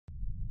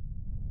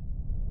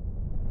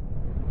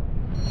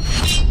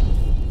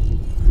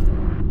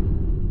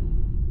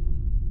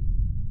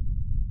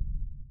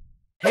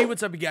Hey,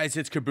 what's up you guys,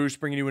 it's Caboose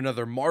bringing you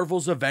another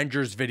Marvel's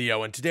Avengers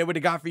video, and today what I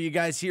got for you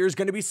guys here is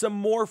going to be some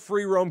more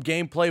free roam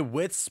gameplay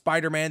with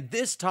Spider-Man,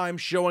 this time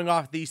showing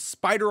off the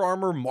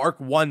Spider-Armor Mark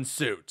 1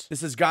 suit. This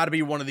has got to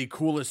be one of the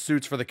coolest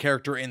suits for the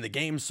character in the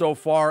game so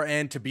far,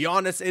 and to be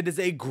honest, it is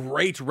a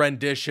great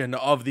rendition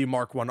of the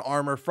Mark 1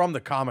 armor from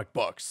the comic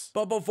books.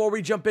 But before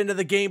we jump into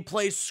the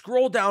gameplay,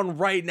 scroll down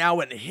right now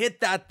and hit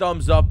that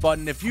thumbs up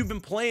button if you've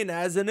been playing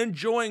as and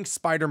enjoying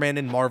Spider-Man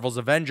in Marvel's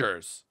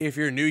Avengers. If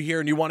you're new here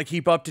and you want to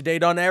keep up to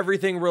date on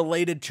everything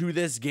related to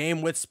this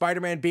game, with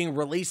Spider-Man being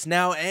released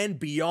now and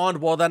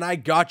beyond, well then I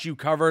got you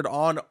covered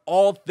on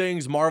all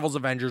things Marvel's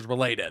Avengers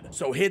related.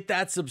 So hit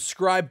that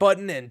subscribe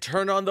button and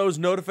turn on those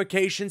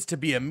notifications to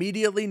be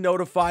immediately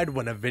notified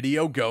when a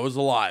video goes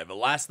live.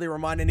 Lastly,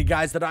 reminding you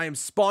guys that I am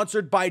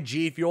sponsored by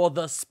G Fuel.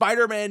 The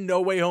Spider-Man No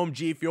Way Home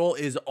G Fuel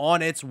is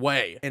on its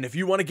way, and if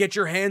you want to get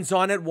your hands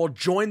on it, well,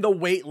 join the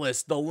wait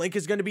list. The link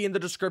is going to be in the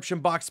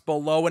description box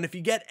below, and if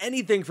you get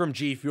anything from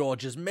G Fuel,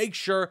 just make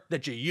sure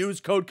that you use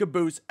code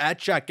Caboose at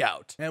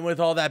checkout. And with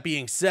all that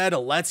being said,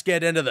 let's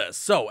get into this.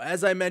 So,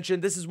 as I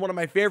mentioned, this is one of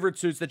my favorite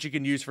suits that you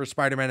can use for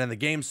Spider-Man in the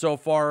game so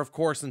far, of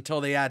course, until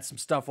they add some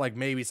stuff like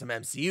maybe some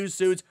MCU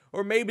suits,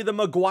 or maybe the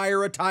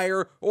Maguire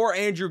attire, or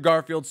Andrew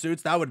Garfield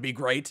suits. That would be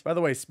great. By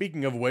the way,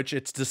 speaking of which,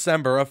 it's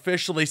December,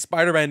 officially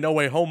Spider-Man No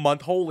Way Home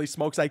month. Holy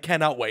smokes, I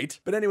cannot wait.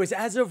 But anyways,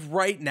 as of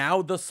right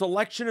now, the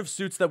selection of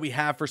suits that we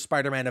have for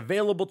Spider-Man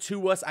available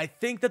to us, I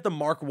think that the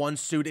Mark 1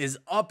 suit is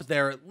up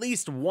there, at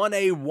least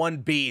 1A,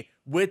 1B,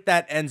 with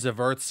that Ends of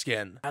Earth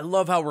skin. I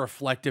love how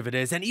reflective it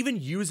is, and even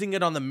using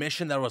it on the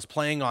mission that I was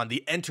playing on,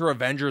 the Enter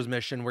Avengers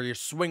mission where you're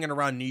swinging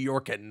around New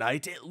York at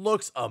night, it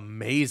looks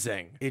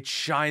amazing. It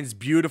shines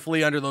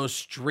beautifully under those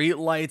street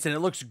lights, and it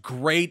looks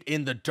great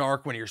in the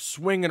dark when you're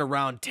swinging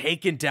around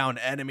taking down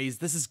enemies.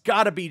 This has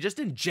got to be, just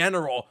in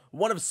general,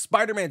 one of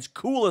Spider-Man's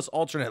coolest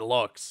alternate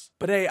looks.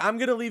 But hey, I'm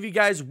gonna leave you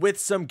guys with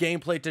some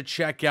gameplay to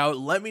check out.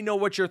 Let me know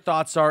what your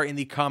thoughts are in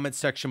the comment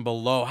section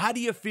below. How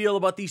do you feel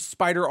about the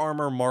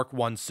Spider-Armor Mark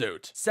 1 suit?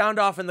 Sound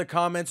off in the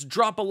comments,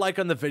 drop a like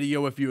on the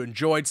video if you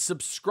enjoyed,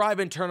 subscribe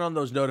and turn on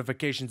those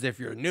notifications if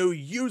you're new,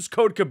 use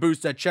code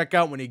Caboose at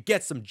checkout when you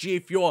get some G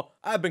Fuel.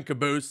 I've been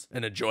Caboose,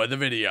 and enjoy the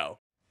video.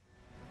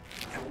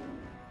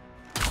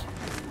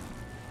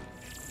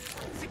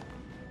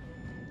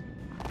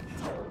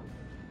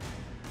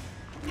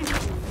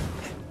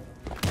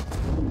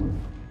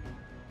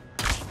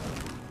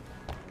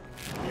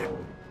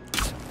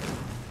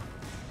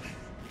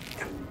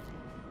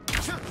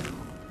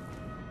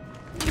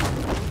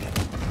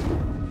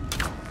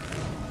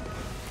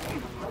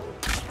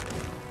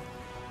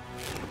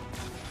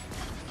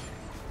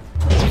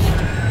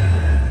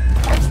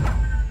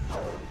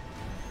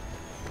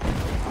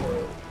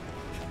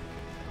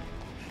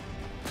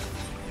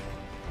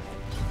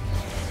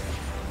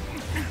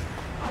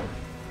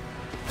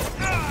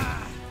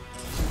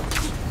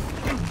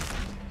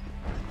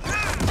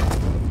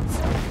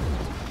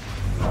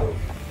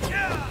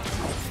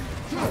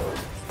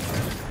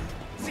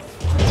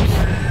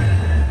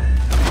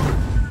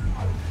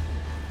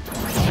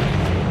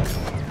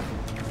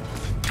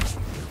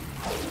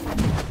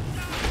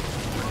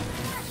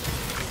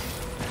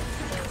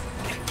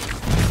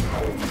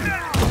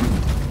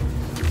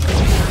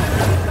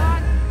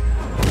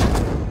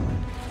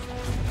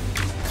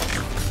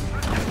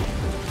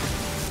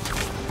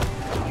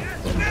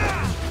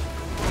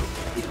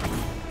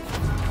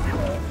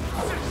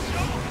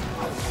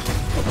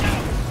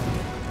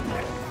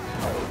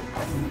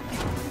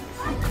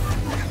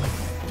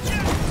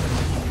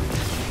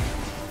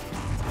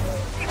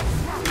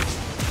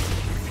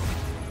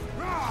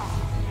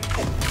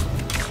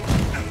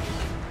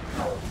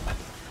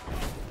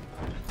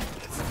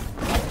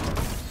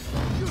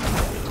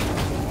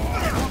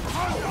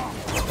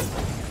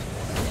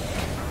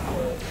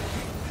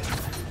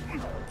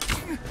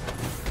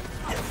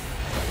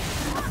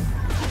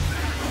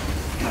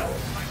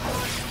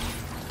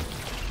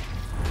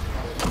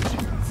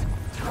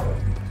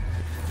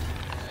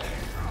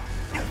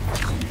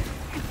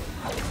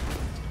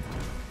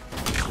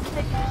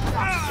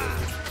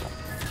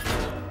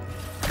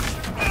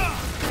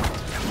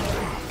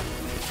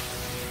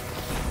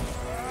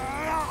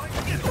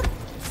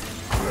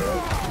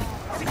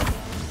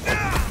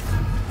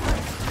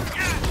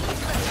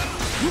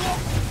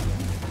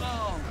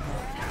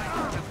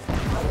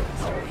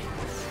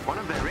 One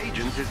of their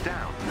agents is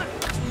down.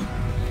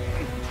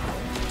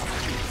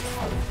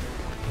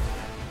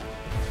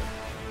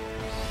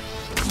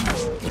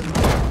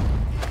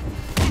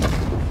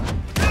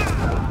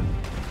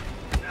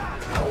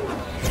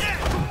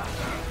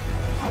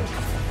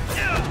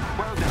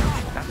 Well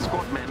done. That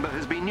squad member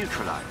has been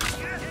neutralized.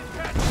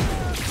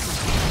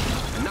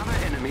 Another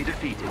enemy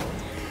defeated.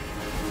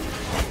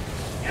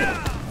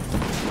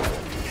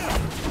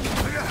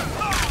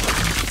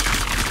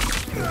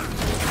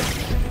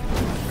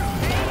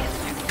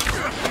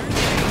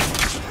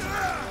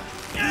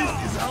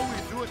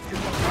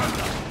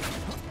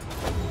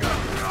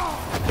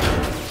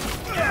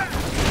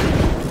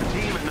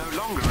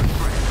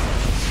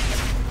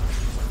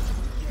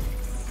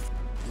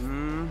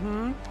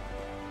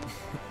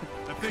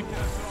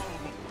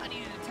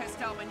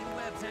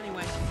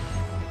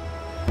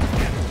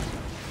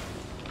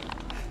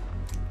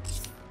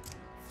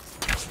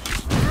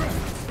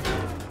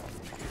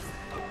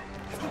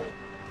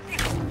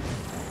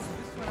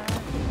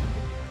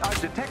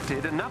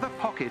 another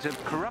pocket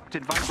of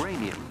corrupted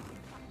vibranium.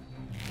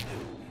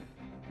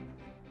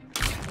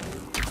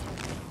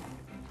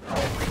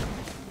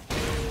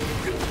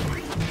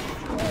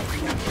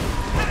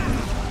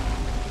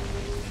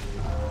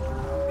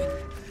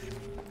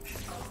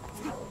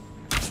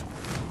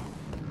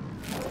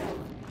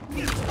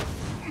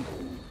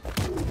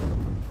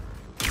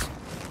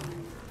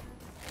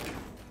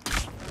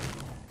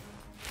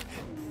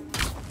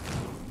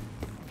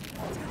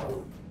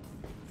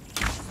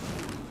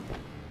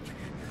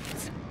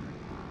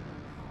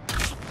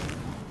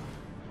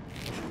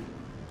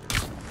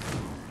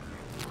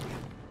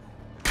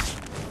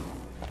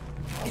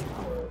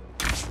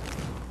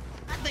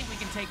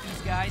 Take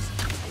these guys.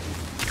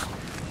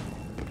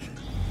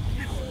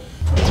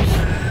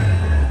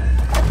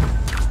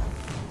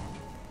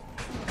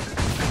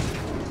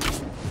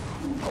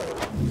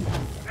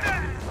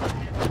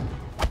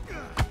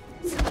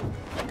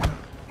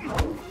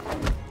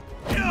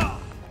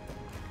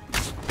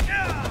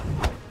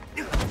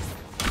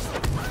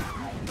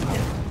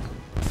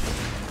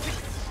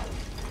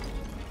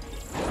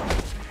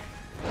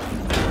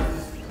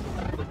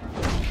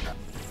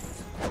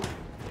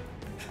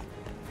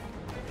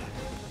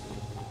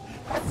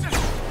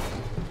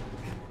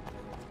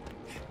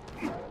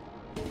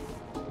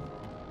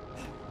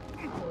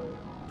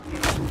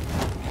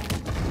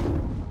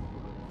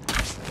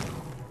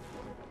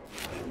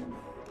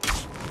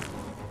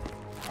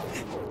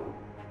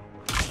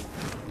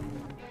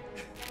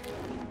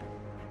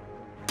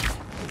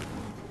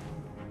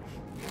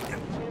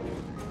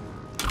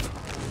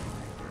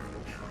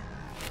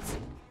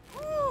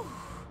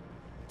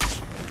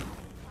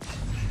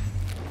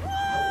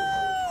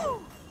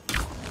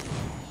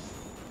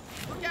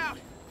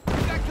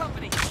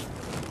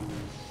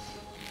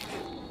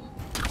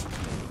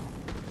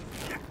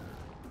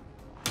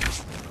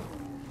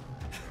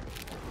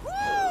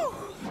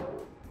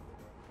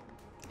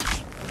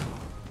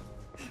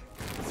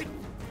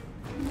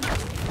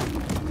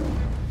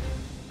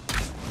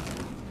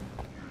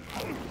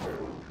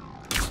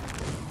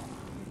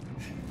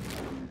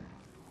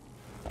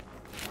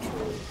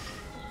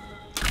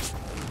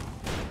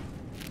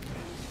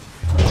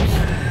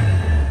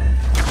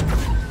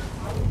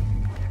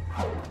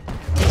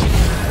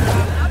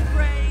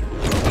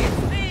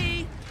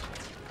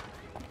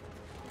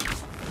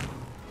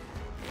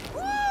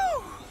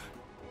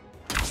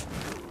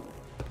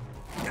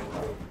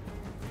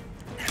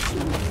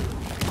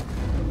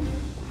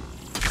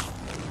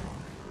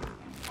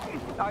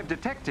 I've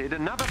detected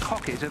another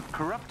pocket of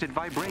corrupted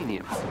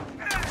vibranium.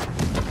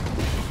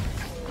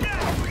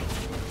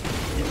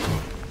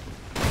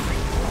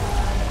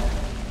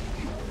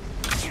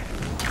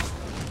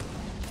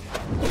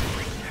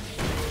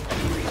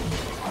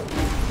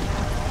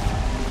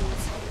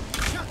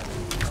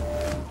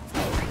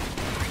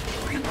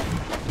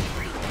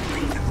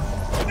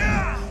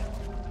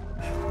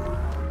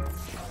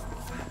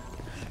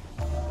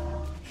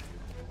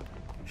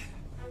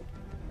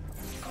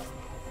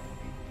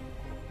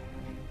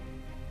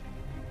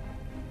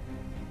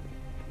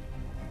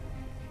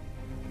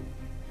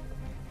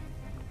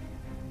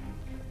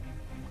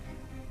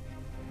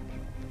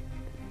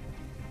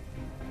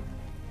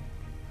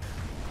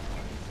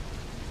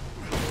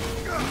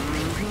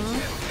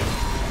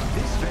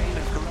 This vein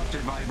of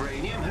corrupted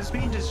vibranium has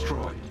been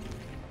destroyed.